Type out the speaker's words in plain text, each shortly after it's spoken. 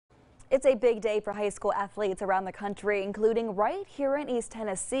It's a big day for high school athletes around the country, including right here in East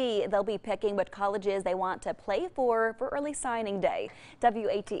Tennessee. They'll be picking what colleges they want to play for early signing day.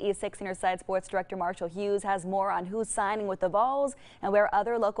 WATE 6 Inner Sports Director Marshall Hughes has more on who's signing with the Vols and where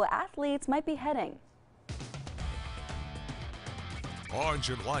other local athletes might be heading. Orange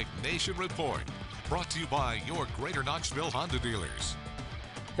and White Nation Report, brought to you by your Greater Knoxville Honda dealers.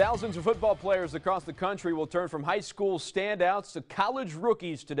 Thousands of football players across the country will turn from high school standouts to college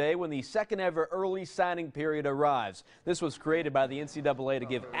rookies today when the second ever early signing period arrives. This was created by the NCAA to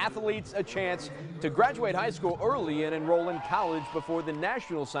give athletes a chance to graduate high school early and enroll in college before the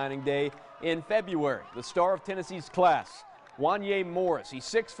national signing day in February. The star of Tennessee's class, Wanya Morris. He's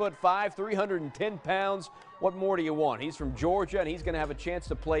 6'5", 310 pounds. What more do you want? He's from Georgia, and he's going to have a chance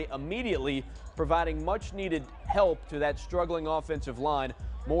to play immediately, providing much needed help to that struggling offensive line.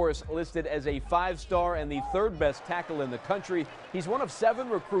 Morris listed as a 5-star and the third best tackle in the country. He's one of 7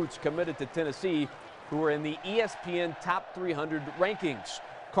 recruits committed to Tennessee who are in the ESPN Top 300 rankings.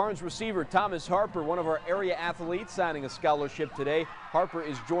 Karns receiver Thomas Harper, one of our area athletes, signing a scholarship today. Harper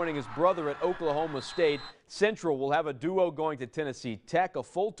is joining his brother at Oklahoma State. Central will have a duo going to Tennessee Tech, a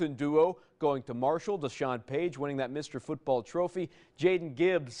Fulton duo going to Marshall. Deshaun Page winning that Mr. Football trophy. Jaden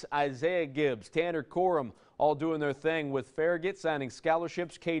Gibbs, Isaiah Gibbs, Tanner Corum, all doing their thing with Farragut signing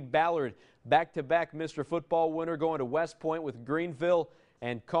scholarships. Cade Ballard, back-to-back Mr. Football winner, going to West Point with Greenville.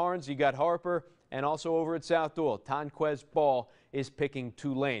 And Karns, you got Harper, and also over at South Doyle, Tonquez Ball is picking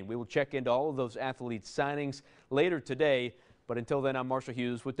Tulane. We will check into all of those athletes' signings later today. But until then, I'm Marshall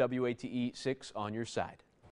Hughes with WATE 6 on your side.